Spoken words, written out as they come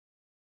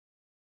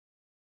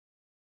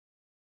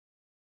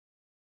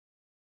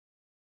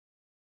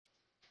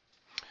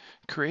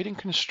Creating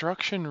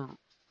construction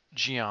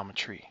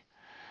geometry.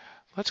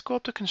 Let's go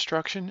up to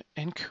construction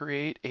and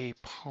create a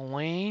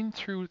plane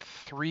through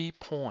 3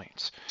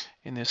 points.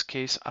 In this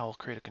case, I'll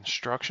create a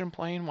construction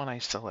plane when I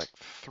select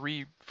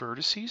 3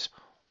 vertices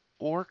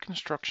or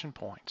construction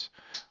points.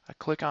 I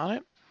click on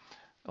it.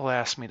 It'll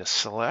ask me to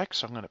select,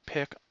 so I'm going to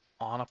pick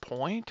on a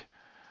point.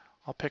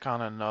 I'll pick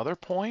on another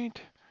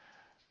point,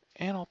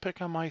 and I'll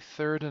pick on my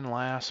third and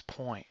last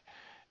point.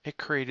 It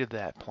created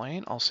that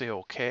plane. I'll say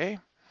OK,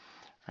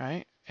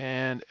 right?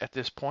 And at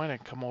this point, I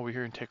can come over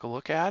here and take a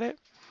look at it,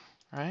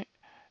 right?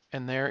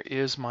 And there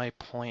is my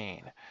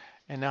plane.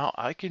 And now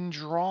I can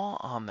draw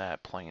on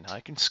that plane. I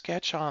can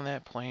sketch on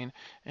that plane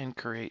and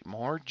create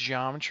more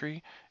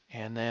geometry,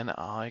 and then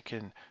I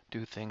can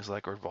do things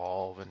like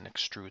revolve and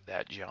extrude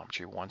that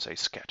geometry once I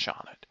sketch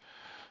on it.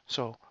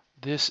 So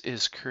this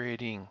is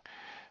creating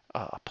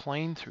a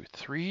plane through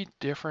 3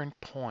 different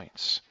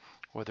points,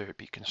 whether it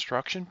be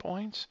construction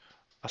points,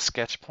 a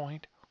sketch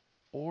point,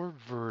 or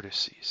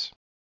vertices.